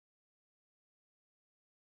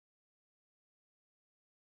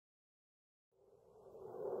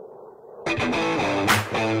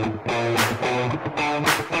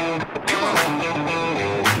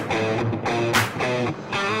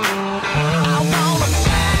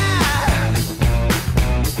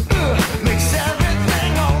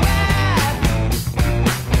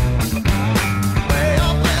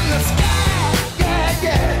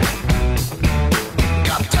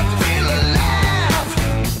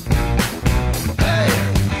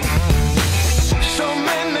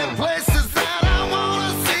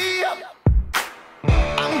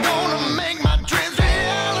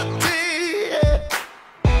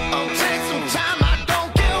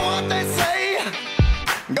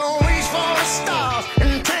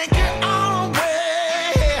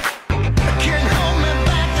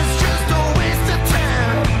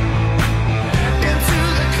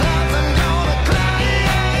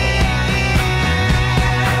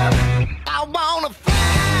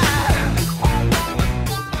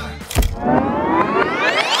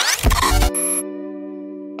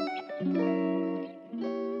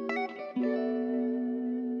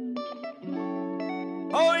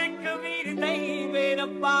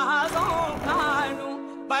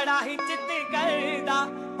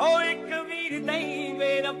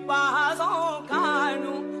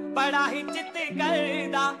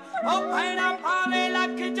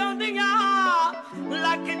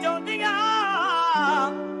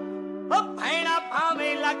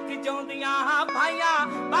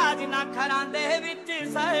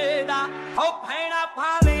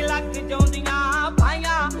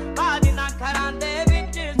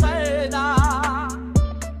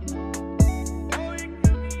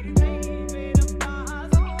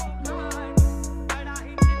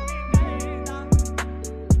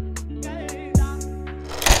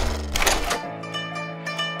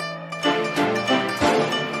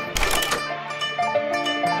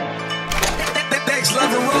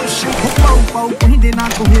ਕਹਿੰਦੇ ਨਾ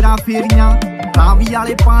ਕੋਹਰਾ ਫੇਰੀਆਂ ਰਾਵੀ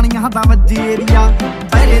ਵਾਲੇ ਪਾਣੀਆਂ ਦਾ ਵੱਜੇ ਏਰੀਆ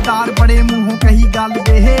ਪਹਿਰੇਦਾਰ ਬੜੇ ਮੂੰਹੋਂ ਕਹੀ ਗੱਲ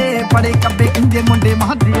ਦੇ ਬੜੇ ਕੱਬੇ ਕਹਿੰਦੇ ਮੁੰਡੇ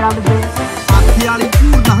ਮਾਝੇ ਵਾਲ ਦੇ ਆਖੇ ਵਾਲੀ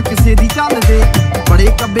ਕੂਰ ਨਾ ਕਿਸੇ ਦੀ ਚੱਲਦੇ ਬੜੇ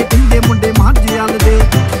ਕੱਬੇ ਕਹਿੰਦੇ ਮੁੰਡੇ ਮਾਝੇ ਵਾਲ ਦੇ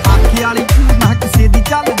ਆਖੇ ਵਾਲੀ ਕੂਰ ਨਾ ਕਿਸੇ ਦੀ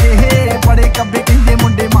ਚੱਲਦੇ ਬੜੇ ਕੱਬੇ ਕਹਿੰਦੇ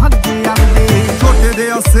ਮੁੰਡੇ ਮਾਝੇ ਵਾਲ ਦੇ ਛੋਟੇ ਦੇ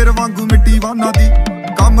ਆ ਸਿਰ ਵਾਂਗੂ ਮਿੱਟੀ ਵਾਨਾ ਦੀ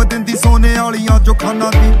ਕੰਮ ਦਿੰਦੀ ਸੋਨੇ ਵਾਲੀਆਂ ਜੋ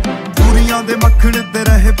ਖਾਨਾ ਦੀ ਪੂਰੀਆਂ ਦੇ ਮੱਖਣ ਤੇ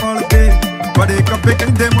ਰਹੇ ਪਲਦੇ ਬੜੇ ਕੱਬੇ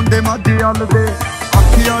ਕਹਿੰਦੇ ਮੁੰਡੇ ਮਾਝੇ ਵਾਲ ਦੇ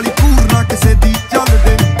ਆਖੀ ਵਾਲੀ ਕੂਰ ਨਾ ਕਿਸੇ ਦੀ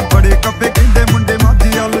ਚੱਲਦੇ ਬੜੇ ਕੱਬੇ ਕਹਿੰਦੇ ਮੁੰਡੇ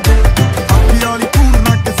ਮਾਝੇ ਵਾਲ ਦੇ ਆਖੀ ਵਾਲੀ ਕੂਰ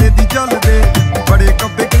ਨਾ ਕਿਸੇ ਦੀ ਚੱਲਦੇ ਬੜੇ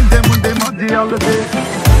ਕੱਬੇ ਕਹਿੰਦੇ ਮੁੰਡੇ ਮਾਝੇ ਵਾਲ ਦੇ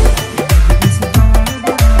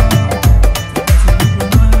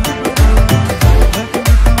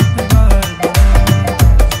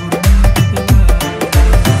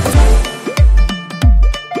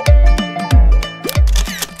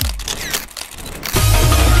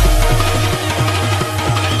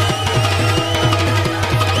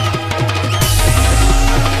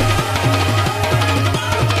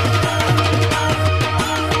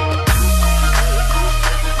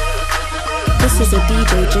This is a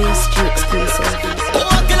DJ JSG exclusive.